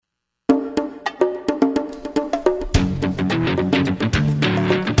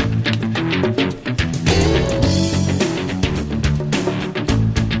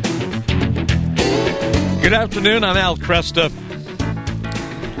Good afternoon. I'm Al Cresta.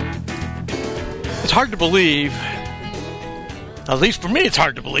 It's hard to believe, at least for me it's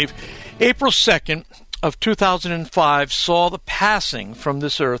hard to believe, April 2nd of 2005 saw the passing from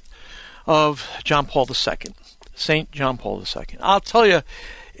this earth of John Paul II, St. John Paul II. I'll tell you,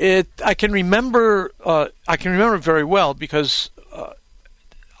 I can remember very well because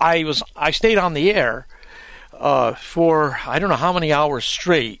I stayed on the air for I don't know how many hours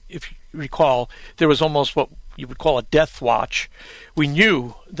straight. If you recall, there was almost what you would call a death watch. We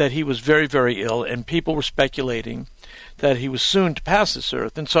knew that he was very, very ill, and people were speculating that he was soon to pass this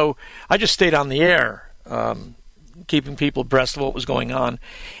earth. And so I just stayed on the air, keeping people abreast of what was going on.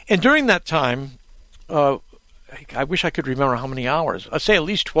 And during that time, I wish I could remember how many hours. I'd say at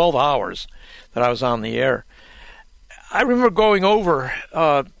least 12 hours that I was on the air. I remember going over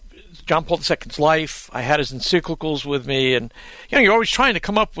John Paul II's life. I had his encyclicals with me, and you're always trying to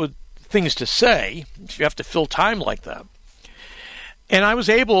come up with things to say if you have to fill time like that. And I was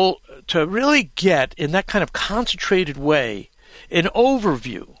able to really get, in that kind of concentrated way, an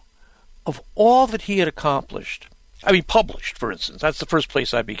overview of all that he had accomplished. I mean, published, for instance. That's the first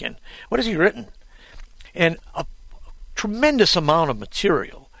place I begin. What has he written? And a tremendous amount of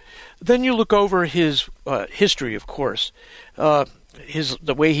material. Then you look over his history, of course, the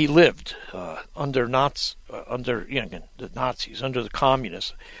way he lived under the Nazis, under the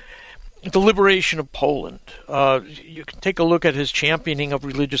communists, the liberation of Poland. You can take a look at his championing of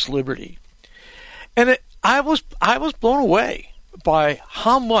religious liberty, and I was blown away by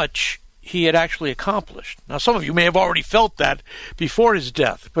how much he had actually accomplished. Now, some of you may have already felt that before his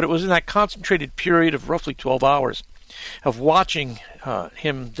death, but it was in that concentrated period of roughly 12 hours of watching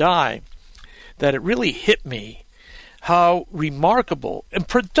him die that it really hit me how remarkable and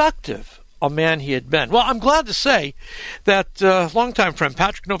productive a man he had been. Well, I'm glad to say that longtime friend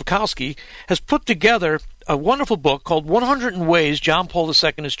Patrick Novecosky has put together a wonderful book called 100 Ways John Paul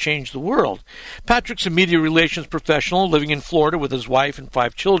II Has Changed the World. Patrick's a media relations professional living in Florida with his wife and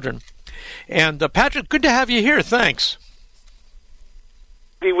 5 children. And Patrick, good to have you here. Thanks.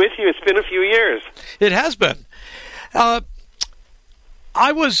 Be with you. It's been a few years. It has been. I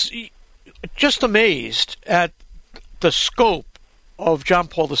was just amazed at the scope of John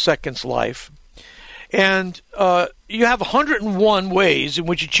Paul II's life. And you have 101 ways in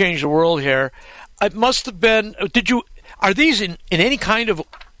which you changed the world here. It must have been, are these in any kind of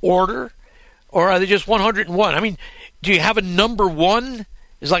order, or are they just 101? I mean, do you have a number one?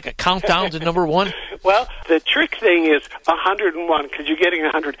 Is like a countdown to number one? Well, the trick thing is 101, because you're getting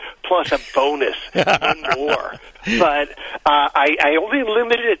 100 plus a bonus, one more. But I only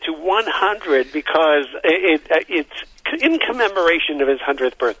limited it to 100 because it's in commemoration of his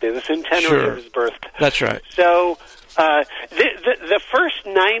 100th birthday, the centenary of his birth. That's right. So the first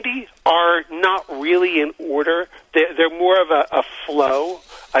 90 are not really in order. They're more of a flow.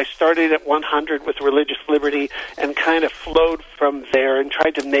 I started at 100 with religious liberty and kind of flowed from there and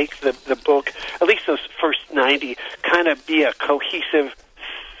tried to make the book, at least those first 90, kind of be a cohesive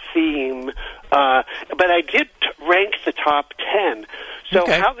theme. But I did rank the top 10. So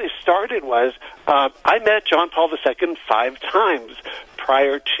how this started was I met John Paul II 5 times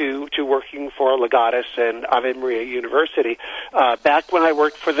prior to working for Legatus and Ave Maria University. Back when I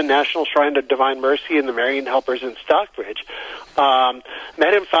worked for the National Shrine of Divine Mercy and the Marian Helpers in Stockbridge.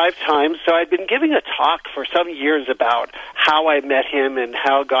 Met him 5 times, so I'd been giving a talk for some years about how I met him and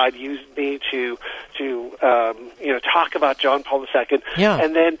how God used me to talk about John Paul II. Yeah.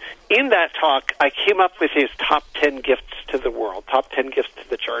 And then in that talk, I came up with his top 10 gifts to the world, top 10 gifts to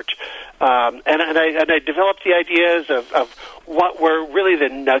the church. And I developed the ideas of what were really the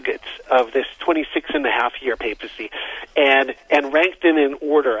nuggets of this 26-and-a-half-year papacy and ranked them in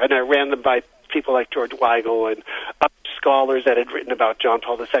order. And I ran them by people like George Weigel and scholars that had written about John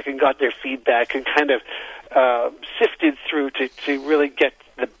Paul II, got their feedback, and kind of sifted through to really get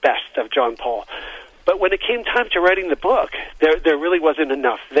the best of John Paul. But when it came time to writing the book, there really wasn't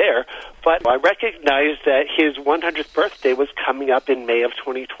enough there. But I recognized that his 100th birthday was coming up in May of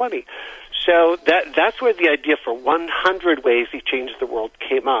 2020. So that's where the idea for 100 Ways He Changed the World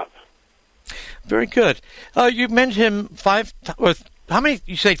came up. Very good. You mentioned him 5 times. How many?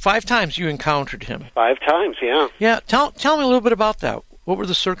 You say 5 times you encountered him. 5 times, yeah. Yeah. Tell me a little bit about that. What were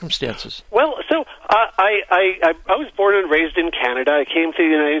the circumstances? Well, so I was born and raised in Canada. I came to the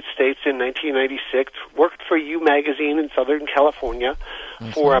United States in 1996, worked for You Magazine in Southern California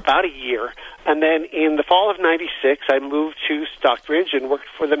for about a year. And then in the fall of 96, I moved to Stockbridge and worked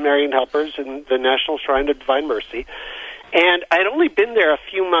for the Marian Helpers and the National Shrine of Divine Mercy. And I'd only been there a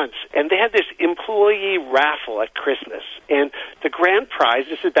few months, and they had this employee raffle at Christmas. And the grand prize,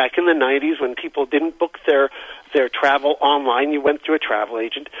 this is back in the 90s when people didn't book their travel online. You went through a travel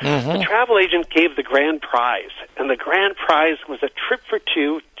agent. Mm-hmm. The travel agent gave the grand prize, and the grand prize was a trip for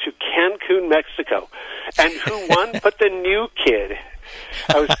two to Cancun, Mexico. And who won but the new kid?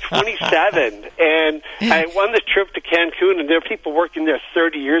 I was 27, and I won the trip to Cancun, and there are people working there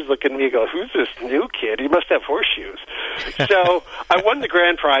 30 years looking at me and go, who's this new kid? He must have horseshoes. So I won the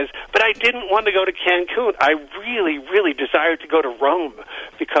grand prize, but I didn't want to go to Cancun. I really, really desired to go to Rome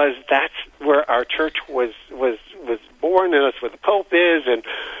because that's where our church was born, and that's where the Pope is, and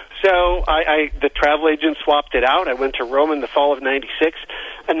so the travel agent swapped it out. I went to Rome in the fall of '96,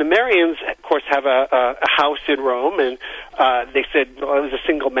 and the Marians, of course, have a house in Rome, and they said, well, I was a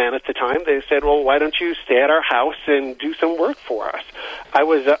single man at the time. They said, well, why don't you stay at our house and do some work for us? I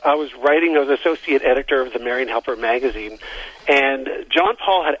was writing, I was associate editor of the Marian Helper magazine, and John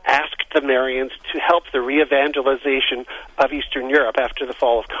Paul had asked the Marians to help the re-evangelization of Eastern Europe after the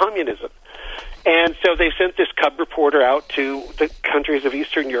fall of communism. And so they sent this cub reporter out to the countries of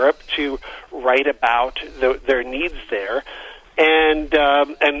Eastern Europe to write about their needs there. And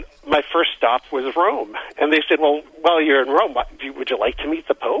my first stop was Rome. And they said, well, while you're in Rome, would you like to meet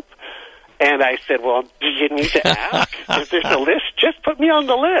the Pope? And I said, well, do you need to ask? If there's a list, just put me on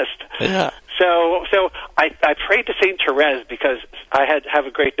the list. Yeah. So I prayed to St. Therese because I have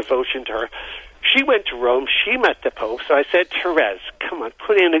a great devotion to her. She went to Rome. She met the Pope. So I said, Therese, come on,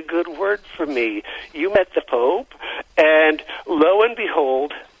 put in a good word for me. You met the Pope. And lo and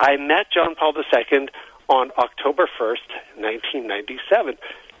behold, I met John Paul II on October 1st, 1997.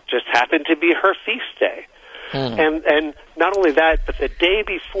 Just happened to be her feast day. And not only that, but the day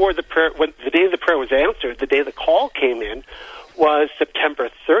before the prayer, the day the prayer was answered, the day the call came in, was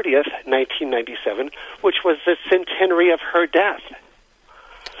September 30th, 1997, which was the centenary of her death.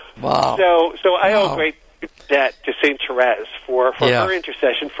 Wow. So I owe great debt to St. Therese for her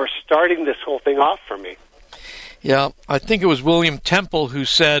intercession, for starting this whole thing off for me. Yeah, I think it was William Temple who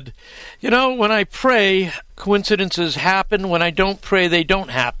said, when I pray, coincidences happen. When I don't pray, they don't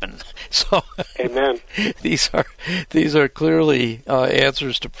happen. So, Amen. These are clearly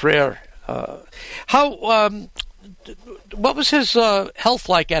answers to prayer. What was his health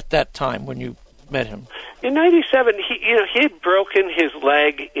like at that time when you met him? In '97, he had broken his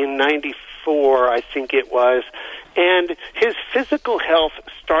leg in '94, I think it was, and his physical health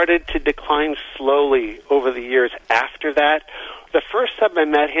started to decline slowly over the years after that. The first time I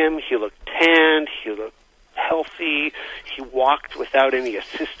met him, he looked tanned, he looked healthy, he walked without any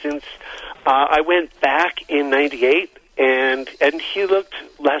assistance. I went back in '98, and he looked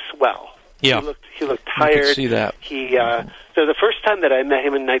less well. Yeah. He looked tired. I could see that. So the first time that I met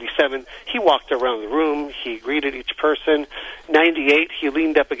him in '97, he walked around the room. He greeted each person. '98, he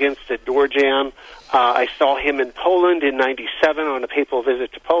leaned up against a door jamb. I saw him in Poland in '97 on a papal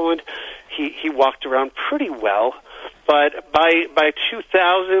visit to Poland. He walked around pretty well. But by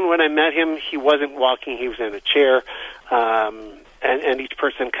 2000, when I met him, he wasn't walking. He was in a chair. And each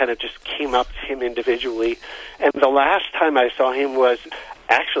person kind of just came up to him individually. And the last time I saw him was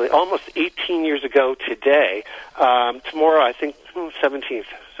actually almost 18 years ago today. Tomorrow, I think, 17th.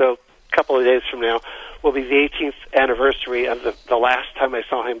 So a couple of days from now will be the 18th anniversary of the last time I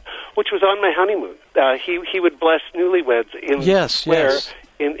saw him, which was on my honeymoon. He would bless newlyweds in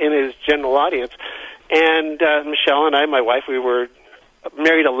in his general audience. And Michelle and I, my wife, we were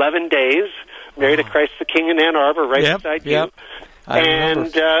married 11 days, married at Christ the King in Ann Arbor, right beside you.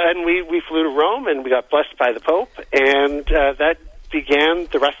 And we flew to Rome, and we got blessed by the Pope, and that began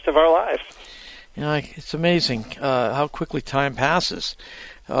the rest of our lives. It's amazing how quickly time passes.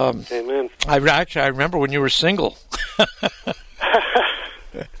 Amen. I remember when you were single. All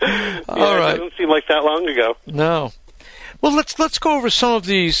right. It doesn't seem like that long ago. No. Well, let's go over some of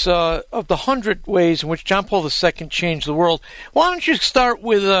these of the 100 ways in which John Paul II changed the world. Why don't you start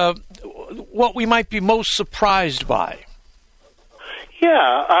with what we might be most surprised by?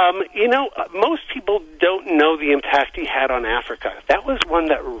 Yeah, most people don't know the impact he had on Africa. That was one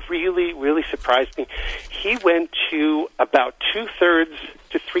that really, really surprised me. He went to about 2/3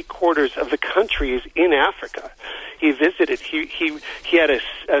 to 3/4 of the countries in Africa. He visited. He had a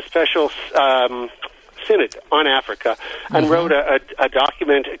special synod on Africa and wrote a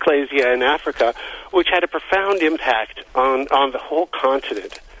document, Ecclesia in Africa, which had a profound impact on the whole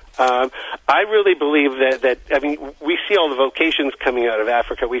continent. I really believe that, I mean, we see all the vocations coming out of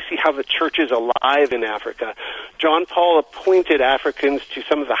Africa. We see how the church is alive in Africa. John Paul appointed Africans to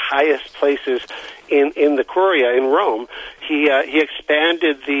some of the highest places in the Curia in Rome. He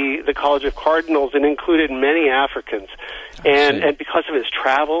expanded the College of Cardinals and included many Africans. And because of his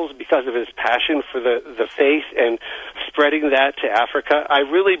travels, because of his passion for the faith and spreading that to Africa, I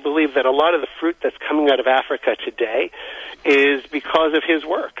really believe that a lot of the fruit that's coming out of Africa today is because of his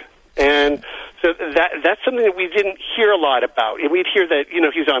work. And so that's something that we didn't hear a lot about. And we'd hear that,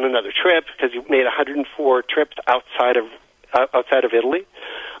 he's on another trip because he made 104 trips outside of Italy,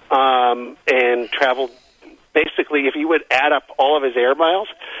 and traveled. Basically, if you would add up all of his air miles,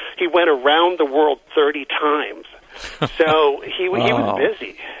 he went around the world 30 times. So he was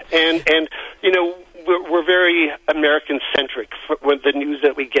busy. And we're very American-centric with the news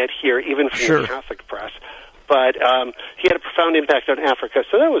that we get here, even from the Catholic press. But he had a profound impact on Africa,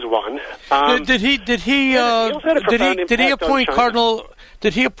 so that was one. Did he appoint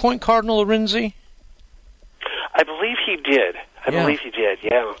Cardinal Arinze? I believe he did.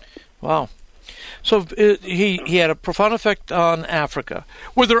 Yeah. Wow. So he had a profound effect on Africa.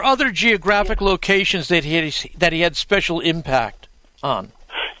 Were there other geographic locations that he had special impact on?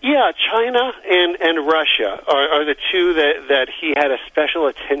 Yeah, China and Russia are the two that he had a special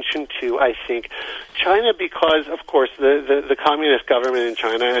attention to, I think. China because, of course, the communist government in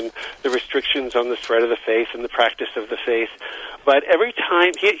China and the restrictions on the spread of the faith and the practice of the faith. But every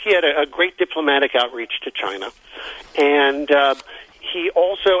time, he had a great diplomatic outreach to China. And he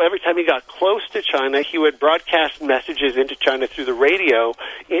also, every time he got close to China, he would broadcast messages into China through the radio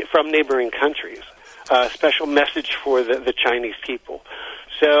from neighboring countries. A special message for the Chinese people.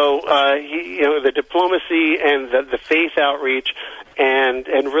 So, the diplomacy and the faith outreach and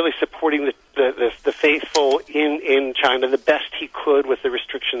really supporting the faithful in China the best he could with the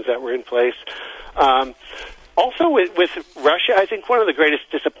restrictions that were in place. Also, with Russia, I think one of the greatest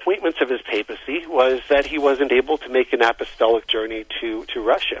disappointments of his papacy was that he wasn't able to make an apostolic journey to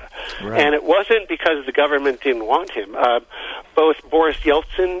Russia. Right. And it wasn't because the government didn't want him. Both Boris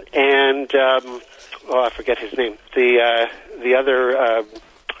Yeltsin and, I forget his name, the other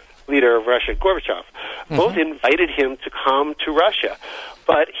leader of Russia, Gorbachev, both invited him to come to Russia.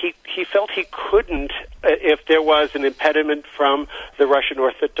 But he felt he couldn't if there was an impediment from the Russian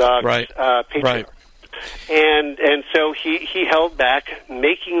Orthodox Patriarch. Right. And so he held back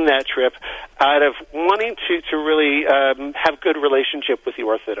making that trip out of wanting to really have good relationship with the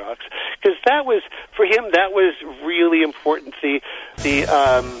Orthodox, because that was, for him, that was really important, the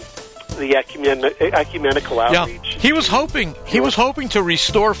ecumenical outreach. Yeah. He was hoping to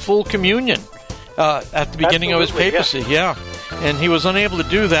restore full communion at the beginning of his papacy. Yeah. And he was unable to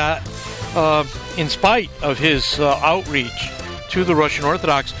do that in spite of his outreach to the Russian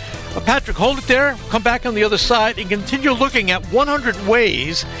Orthodox. Patrick, hold it there. Come back on the other side and continue looking at 100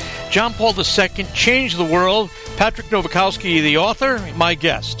 ways John Paul II changed the world. Patrick Novecosky, the author, my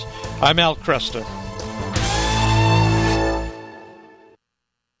guest. I'm Al Kresta.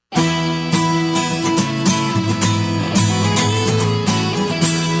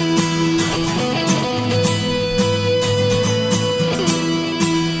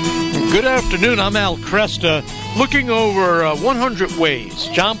 Good afternoon, I'm Al Kresta, looking over 100 ways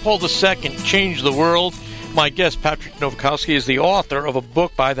John Paul II changed the world. My guest, Patrick Novecosky, is the author of a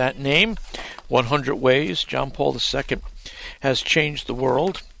book by that name, 100 Ways John Paul II Has Changed the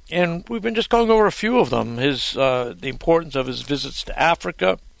World. And we've been just going over a few of them, the importance of his visits to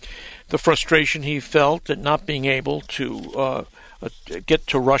Africa, the frustration he felt at not being able to get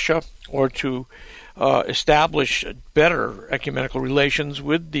to Russia or to establish better ecumenical relations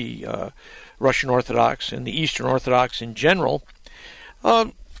with the Russian Orthodox and the Eastern Orthodox in general.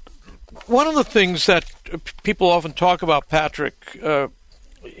 One of the things that people often talk about, Patrick,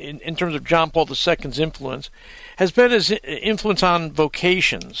 in terms of John Paul II's influence, has been his influence on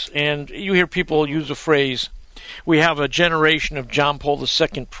vocations. And you hear people use the phrase, we have a generation of John Paul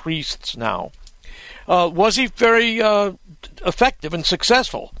II priests now. Was he very effective and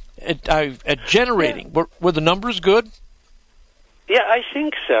successful at generating? Yeah. Were the numbers good? Yeah, I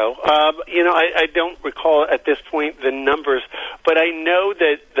think so. I don't recall at this point the numbers, but I know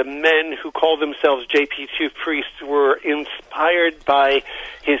that the men who call themselves JP2 priests were inspired by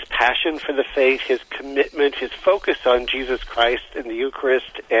his passion for the faith, his commitment, his focus on Jesus Christ and the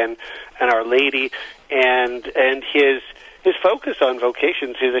Eucharist and Our Lady, and his focus on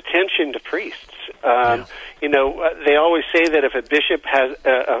vocations, his attention to priests. They always say that if a bishop has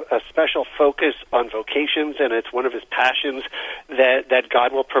a special focus on vocations and it's one of his passions, that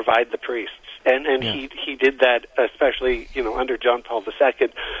God will provide the priests. And he did that, especially, under John Paul II.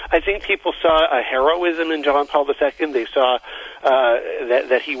 I think people saw a heroism in John Paul II. They saw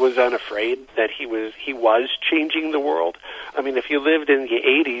that he was unafraid, that he was changing the world. I mean, if you lived in the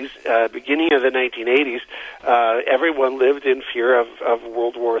 80s, beginning of the 1980s, everyone lived in fear of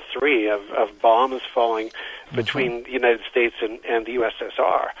World War III, of bombs falling between the United States and the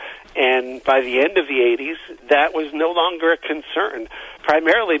USSR. And by the end of the 80s, that was no longer a concern,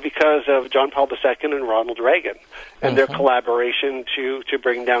 primarily because of John Paul II and Ronald Reagan and their collaboration to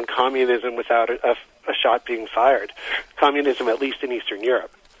bring down communism without a shot being fired. Communism, at least in Eastern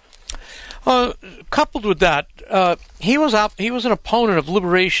Europe. Coupled with that, he was an opponent of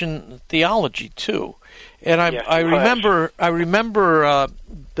liberation theology too, and I remember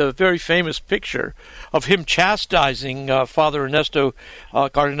the very famous picture of him chastising Father Ernesto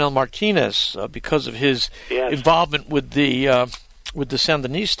Cardenal Martinez because of his involvement with the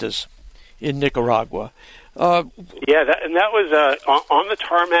Sandinistas in Nicaragua. That was on the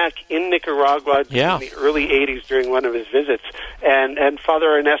tarmac in Nicaragua in the early 80s during one of his visits, and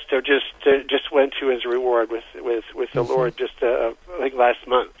Father Ernesto just went to his reward with the Lord just I think last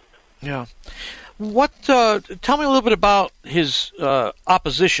month. Yeah. What? Tell me a little bit about his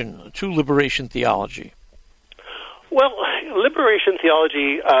opposition to liberation theology. Well, liberation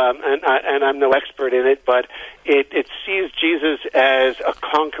theology, and I'm no expert in it, but it sees Jesus as a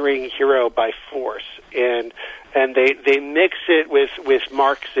conquering hero by force, and they mix it with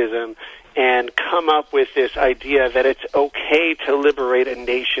Marxism and come up with this idea that it's okay to liberate a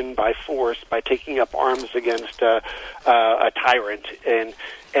nation by force by taking up arms against a tyrant.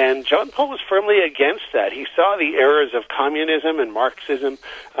 And John Paul was firmly against that. He saw the errors of communism and Marxism.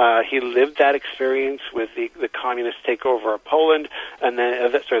 He lived that experience with the communist takeover of Poland, and then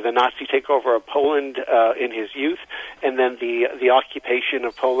the Nazi takeover of Poland in his youth, and then the occupation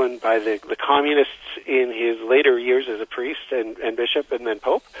of Poland by the communists in his later years as a priest and bishop and then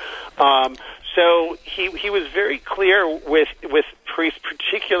pope. So he was very clear with priests,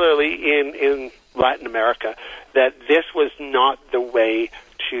 particularly in Latin America, that this was not the way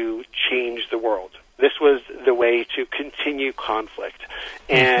to change the world. This was the way to continue conflict.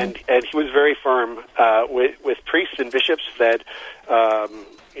 And he was very firm with priests and bishops that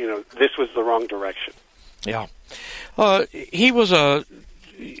this was the wrong direction. Yeah.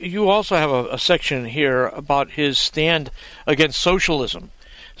 You also have a section here about his stand against socialism.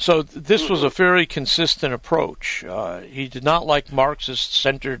 So this was a very consistent approach. He did not like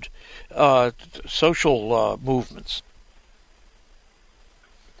Marxist-centered social movements.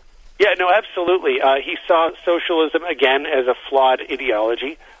 Yeah, no, absolutely. He saw socialism, again, as a flawed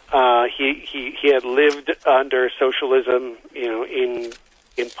ideology. He had lived under socialism, in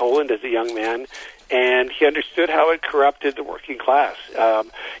Poland as a young man, and he understood how it corrupted the working class.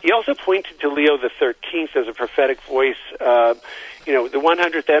 He also pointed to Leo XIII as a prophetic voice. The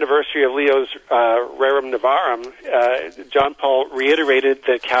 100th anniversary of Leo's Rerum Novarum, John Paul reiterated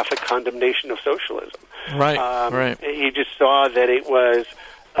the Catholic condemnation of socialism. Right. He just saw that it was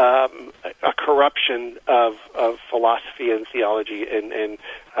a corruption of philosophy and theology, and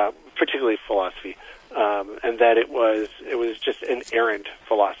particularly philosophy, and that it was just an errant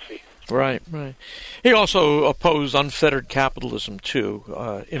philosophy. Right. He also opposed unfettered capitalism too.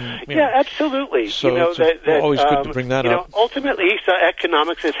 Absolutely. So it's always good to bring that up. Ultimately, he saw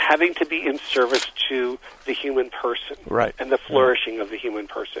economics as having to be in service to the human person, right, and the flourishing of the human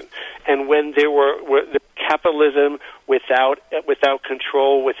person. And when there were the capitalism without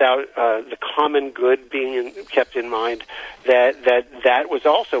control, without the common good being kept in mind, that was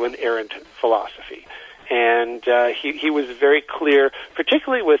also an errant philosophy. And he was very clear,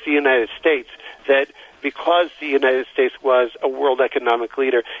 particularly with the United States, that because the United States was a world economic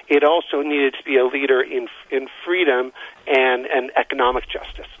leader, it also needed to be a leader in freedom and economic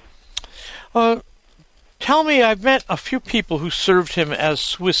justice. Tell me, I've met a few people who served him as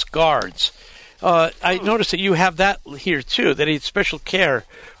Swiss guards. I noticed that you have that here, too, that he had special care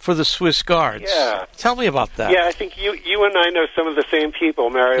for the Swiss guards. Yeah. Tell me about that. Yeah, I think you and I know some of the same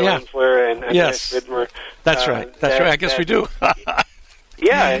people, Mary Lensler and yes. Vidmer. That's right. I guess we do.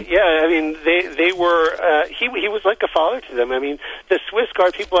 Yeah. I mean, they were. He was like a father to them. I mean, the Swiss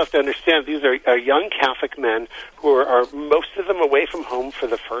Guard people have to understand these are young Catholic men who are most of them away from home for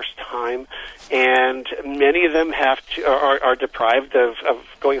the first time, and many of them are deprived of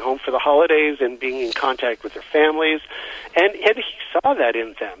going home for the holidays and being in contact with their families, and he saw that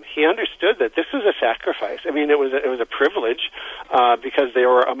in them. He understood that this was a sacrifice. I mean, it was a privilege because they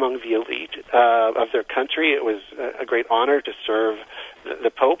were among the elite of their country. It was a great honor to serve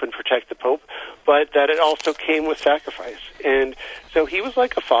the Pope and protect the Pope, but that it also came with sacrifice. And so he was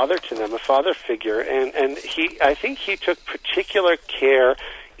like a father to them, a father figure, and I think he took particular care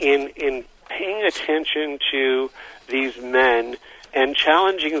in paying attention to these men and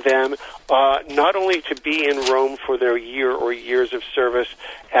challenging them not only to be in Rome for their year or years of service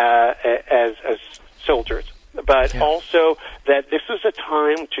as soldiers, but also that this was a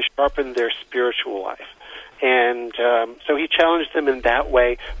time to sharpen their spiritual life. And so he challenged them in that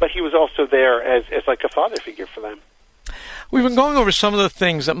way, but he was also there as like a father figure for them. We've been going over some of the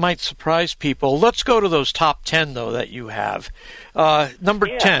things that might surprise people. Let's go to those top 10, though, that you have. Number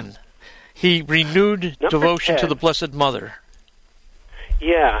 10, he renewed devotion to the Blessed Mother.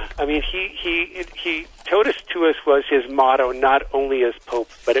 Yeah, I mean, he totus tuus was his motto, not only as Pope,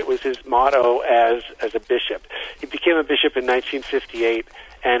 but it was his motto as a bishop. He became a bishop in 1958,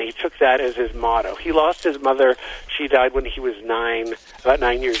 and he took that as his motto. He lost his mother. She died when he was about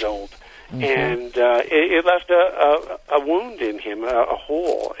 9 years old. Mm-hmm. And it left a wound in him, a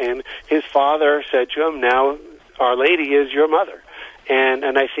hole. And his father said to him, now Our Lady is your mother.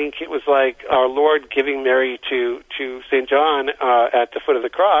 And I think it was like our Lord giving Mary to St. John at the foot of the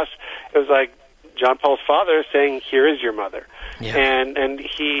cross. It was like John Paul's father saying, here is your mother. Yeah. And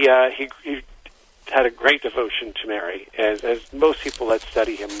he had a great devotion to Mary, as most people that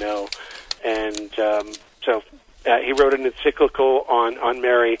study him know. And so he wrote an encyclical on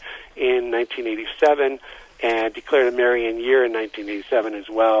Mary in 1987 and declared a Marian year in 1987 as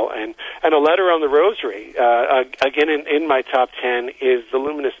well. And a letter on the Rosary, again in my top 10, is the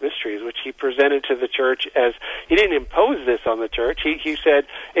Luminous Mysteries, which he presented to the Church as, he didn't impose this on the Church. He said,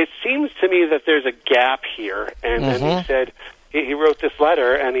 it seems to me that there's a gap here. And he said, he wrote this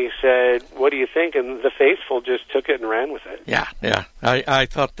letter, and he said, what do you think? And the faithful just took it and ran with it. Yeah. I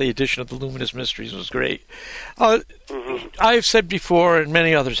thought the edition of the Luminous Mysteries was great. I've said before, and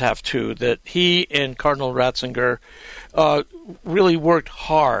many others have too, that he and Cardinal Ratzinger really worked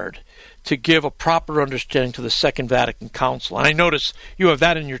hard to give a proper understanding to the Second Vatican Council. And I notice you have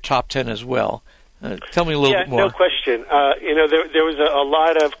that in your top 10 as well. Tell me a little bit more. Yeah, no question. There was a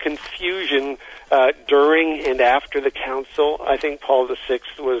lot of confusion during and after the council. I think Paul VI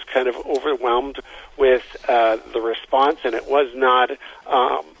was kind of overwhelmed with the response, and it was not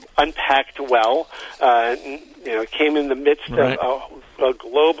unpacked well. It came in the midst of a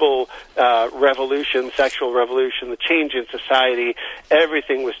global revolution, sexual revolution, the change in society.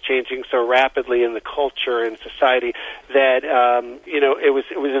 Everything was changing so rapidly in the culture and society that it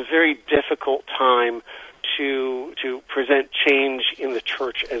was a very difficult time to present change in the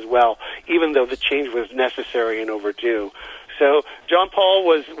Church as well, even though the change was necessary and overdue. So John Paul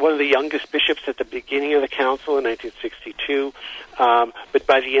was one of the youngest bishops at the beginning of the council in 1962, but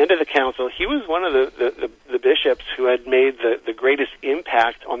by the end of the council, he was one of the bishops who had made the greatest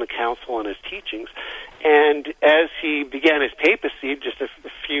impact on the council and his teachings. And as he began his papacy, just a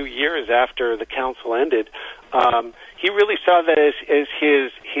few years after the council ended, he really saw that as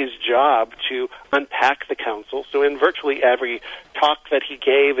his job to unpack the council. So in virtually every talk that he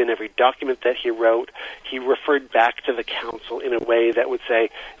gave and every document that he wrote, he referred back to the council in a way that would say,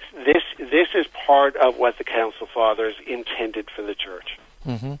 this is part of what the Council Fathers intended for the Church.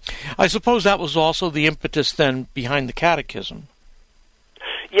 Mm-hmm. I suppose that was also the impetus then behind the Catechism.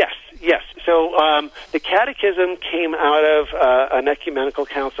 Yes. So the Catechism came out of an ecumenical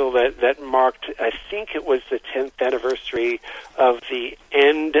council that marked, I think it was the 10th anniversary of the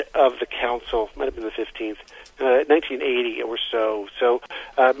end of the council. Might have been the 15th. 1980 or so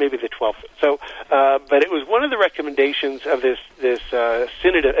maybe the 12th. So, but it was one of the recommendations of this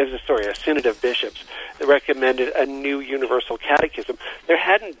synod, a synod of bishops that recommended a new universal catechism. There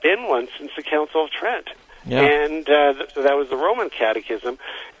hadn't been one since the Council of Trent. Yeah. And so that was the Roman Catechism,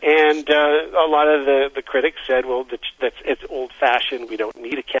 and a lot of the critics said, "Well, it's old-fashioned. We don't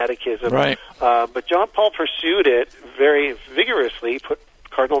need a catechism." Right. But John Paul pursued it very vigorously, put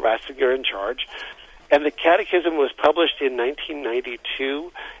Cardinal Ratzinger in charge, and the Catechism was published in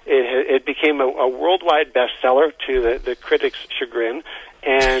 1992. It became a worldwide bestseller to the critics' chagrin,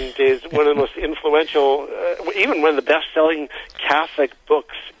 and is one of the most influential, even one of the best-selling Catholic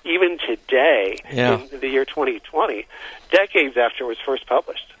books, even today, in the year 2020, decades after it was first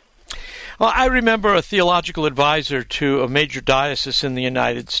published. Well, I remember a theological advisor to a major diocese in the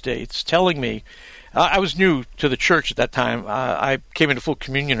United States telling me, I was new to the church at that time. I came into full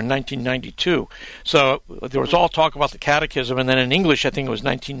communion in 1992. So there was all talk about the catechism, and then in English, I think it was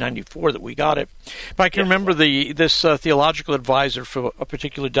 1994 that we got it. But I can remember this theological advisor for a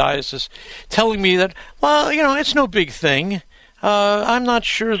particular diocese telling me that, well, it's no big thing. I'm not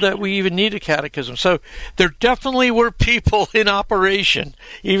sure that we even need a catechism. So there definitely were people in operation,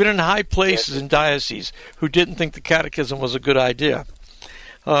 even in high places in dioceses, who didn't think the catechism was a good idea.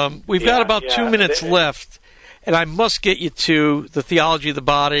 We've got about 2 minutes left, and I must get you to the theology of the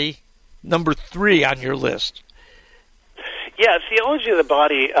body, number 3 on your list. Yeah, theology of the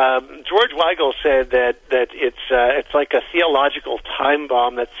body. George Weigel said that it's like a theological time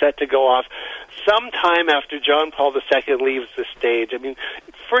bomb that's set to go off sometime after John Paul II leaves the stage. I mean,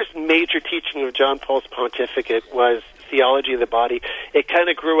 first major teaching of John Paul's pontificate was theology of the body. It kind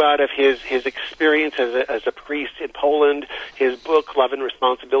of grew out of his experience as a priest in Poland, his book Love and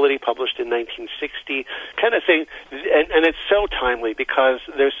Responsibility, published in 1960, kind of thing. And it's so timely because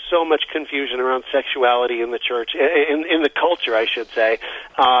there's so much confusion around sexuality in the church, in the culture, I should say.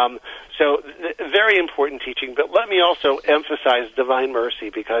 So very important teaching, but let me also emphasize divine mercy,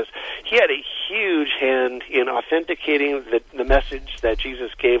 because he had a huge hand in authenticating the message that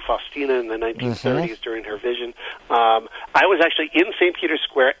Jesus gave Faustina in the 1930s during her vision. I was actually in St. Peter's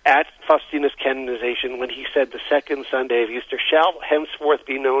Square at Faustina's canonization when he said the second Sunday of Easter shall henceforth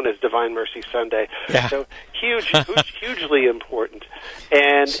be known as Divine Mercy Sunday. Yeah. So hugely important.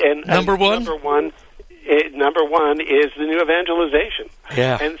 And number one? Number one is the new evangelization.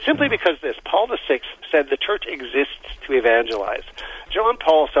 Yeah. And simply because Paul VI said the church exists to evangelize. John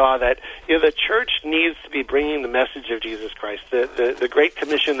Paul saw that the church needs to be bringing the message of Jesus Christ, the great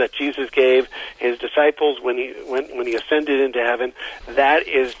commission that Jesus gave his disciples when he ascended into heaven. That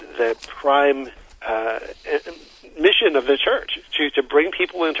is the prime mission of the church, to bring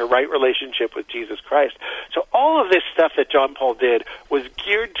people into right relationship with Jesus Christ. So all of this stuff that John Paul did was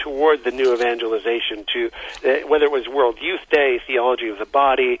geared toward the new evangelization, to whether it was World Youth Day, theology of the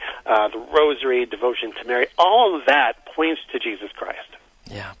body, the Rosary, devotion to Mary. All of that points to Jesus Christ.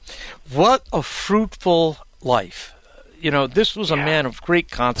 Yeah. What a fruitful life. This was a man of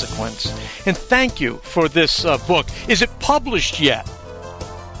great consequence. And thank you for this book. Is it published yet?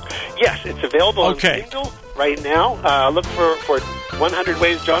 Yes, it's available on Kindle right now. Look for 100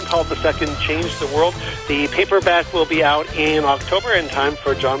 Ways John Paul II Changed the World. The paperback will be out in October in time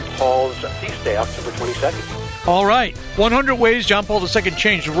for John Paul's feast day, October 22nd. All right. 100 Ways John Paul II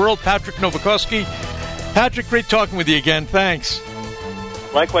Changed the World. Patrick Novecosky. Patrick, great talking with you again. Thanks.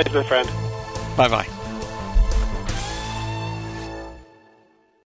 Likewise, my friend. Bye-bye.